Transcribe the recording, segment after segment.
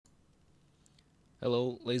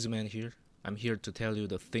Hello, Lazyman here. I'm here to tell you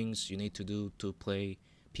the things you need to do to play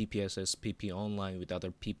PPSSPP online with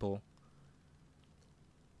other people.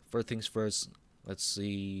 First things first, let's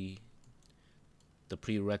see the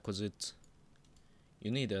prerequisites.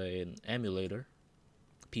 You need an emulator,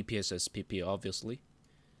 PPSSPP obviously,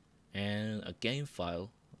 and a game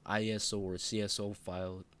file, ISO or CSO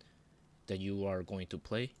file that you are going to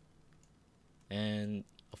play, and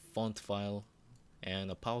a font file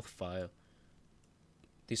and a pauth file.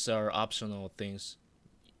 These are optional things.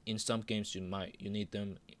 In some games you need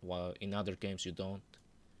them, while in other games you don't.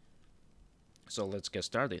 So let's get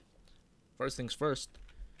started. First things first,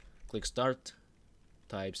 click start,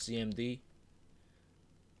 type cmd,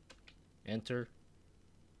 enter.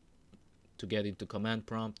 To get into command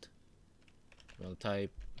prompt, you'll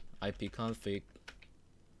type ipconfig,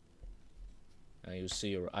 and you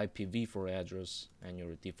see your IPv4 address and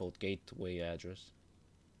your default gateway address.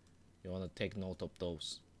 You want to take note of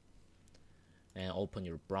those and open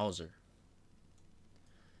your browser.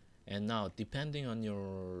 And now, depending on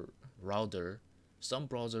your router, some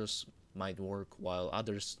browsers might work while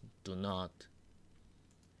others do not.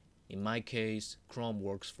 In my case, Chrome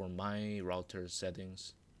works for my router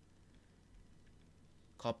settings.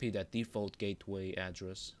 Copy that default gateway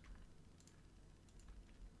address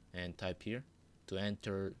and type here to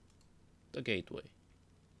enter the gateway.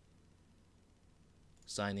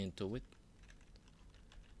 Sign into it.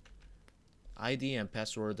 ID and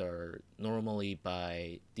password are normally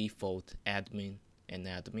by default admin and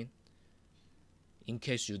admin. In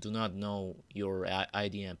case you do not know your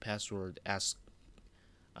ID and password, ask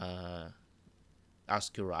your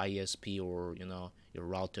ISP or your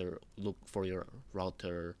router. Look for your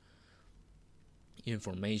router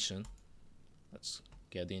information. Let's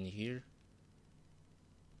get in here.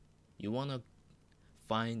 You want to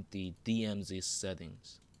find the DMZ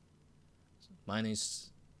settings. Mine is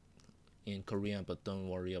in Korean, but don't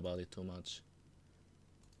worry about it too much.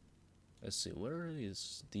 Let's see, where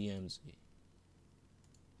is DMZ?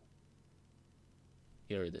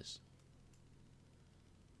 Here it is.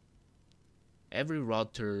 Every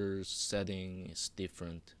router setting is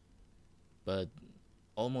different, but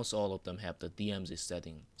almost all of them have the DMZ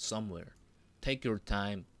setting somewhere. Take your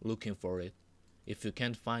time looking for it. If you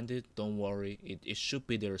can't find it, don't worry, it should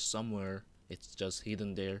be there somewhere. It's just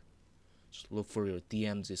hidden there. Just look for your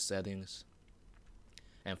DMZ settings.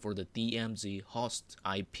 And for the DMZ host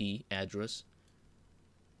IP address,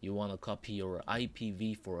 you want to copy your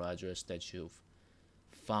IPv4 address that you've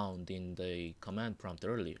found in the command prompt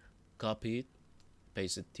earlier. Copy it,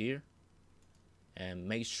 paste it here, and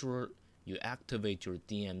make sure you activate your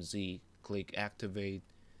DMZ. Click activate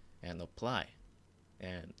and apply,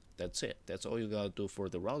 and that's it. That's all you gotta do for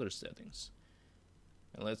the router settings.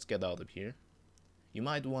 And let's get out of here. You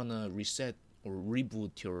might wanna reset or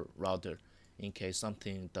reboot your router in case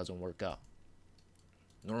something doesn't work out.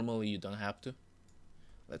 Normally you don't have to.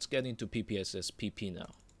 Let's get into PPSSPP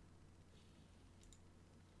now.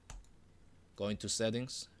 Go into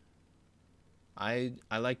settings. I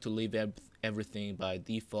like to leave everything by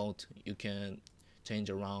default. You can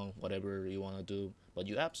change around whatever you want to do, but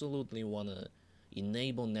you absolutely want to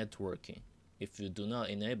enable networking. If you do not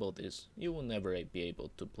enable this, you will never be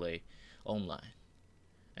able to play online.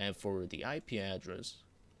 And for the IP address,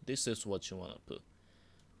 this is what you want to put: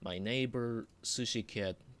 my neighbor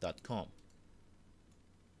sushicat.com.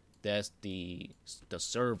 That's the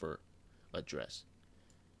server address.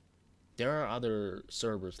 There are other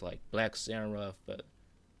servers like Black Seraph, but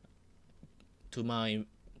to my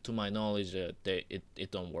knowledge,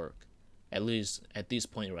 it don't work. At least at this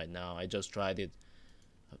point right now. I just tried it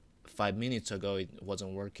 5 minutes ago. It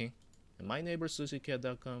wasn't working. And my neighbor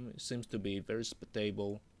sushicat.com seems to be very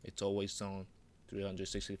stable. It's always on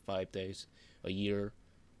 365 days a year.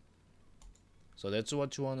 So that's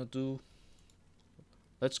what you want to do.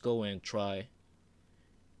 Let's go and try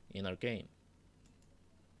in our game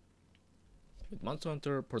with Monster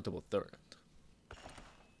Hunter Portable 3rd.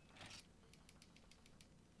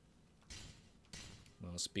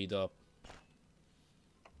 Now speed up.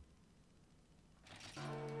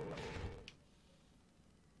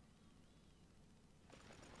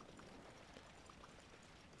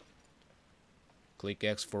 Click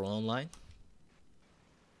X for online,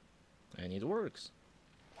 and it works.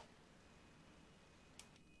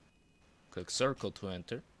 Click circle to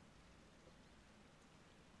enter.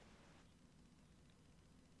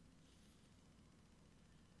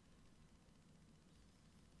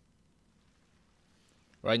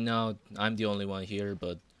 Right now, I'm the only one here,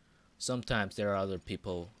 but sometimes there are other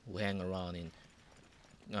people who hang around in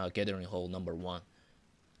gathering hole number 1.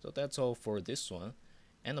 So that's all for this one.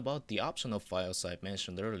 And about the optional files I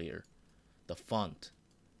mentioned earlier, the font.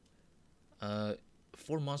 Uh,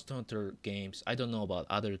 for Monster Hunter games, I don't know about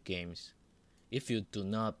other games. If you do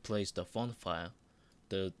not place the font file,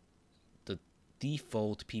 the the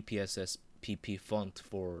default PPSSPP font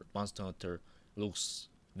for Monster Hunter looks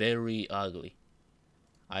very ugly.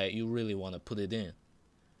 You really want to put it in.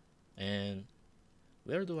 And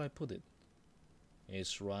where do I put it?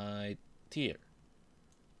 It's right here.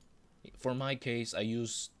 For my case, I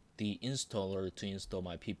use the installer to install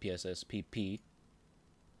my PPSSPP,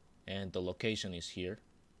 and the location is here.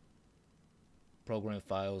 Program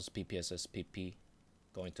files, PPSSPP,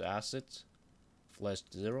 going to assets, flash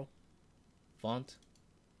 0, font.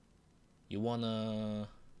 You wanna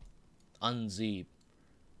unzip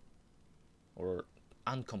or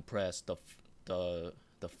uncompress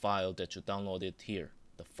the file that you downloaded here,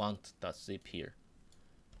 the font.zip here,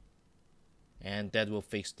 and that will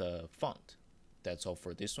fix the font. That's all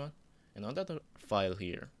for this one. And another file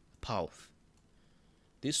here, pauth.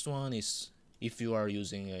 This one is if you are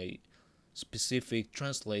using a specific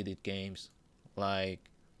translated games, like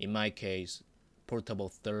in my case, Portable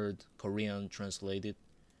Third Korean translated.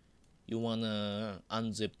 You wanna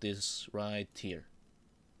unzip this right here.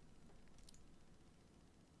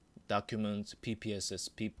 Documents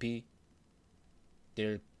PPSSPP.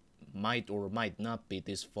 There might or might not be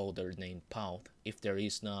this folder named pauth. If there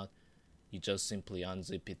is not, you just simply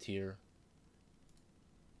unzip it here.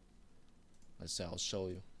 Let's say I'll show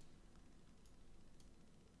you.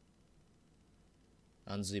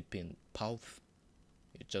 Unzip in pauth.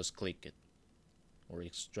 You just click it or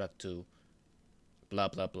extract to blah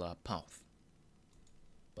blah blah pauth.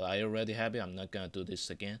 But I already have it. I'm not gonna do this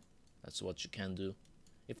again. That's what you can do.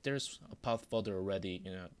 If there's a pauth folder already,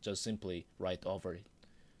 just simply write over it.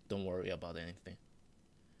 Don't worry about anything.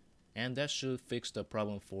 And that should fix the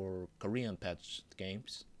problem for Korean patched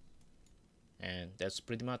games. And that's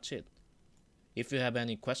pretty much it. If you have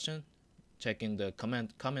any question, check in the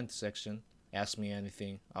comment section. Ask me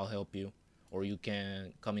anything. I'll help you. Or you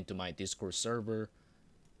can come into my Discord server.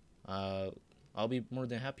 I'll be more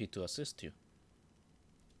than happy to assist you.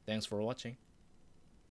 Thanks for watching.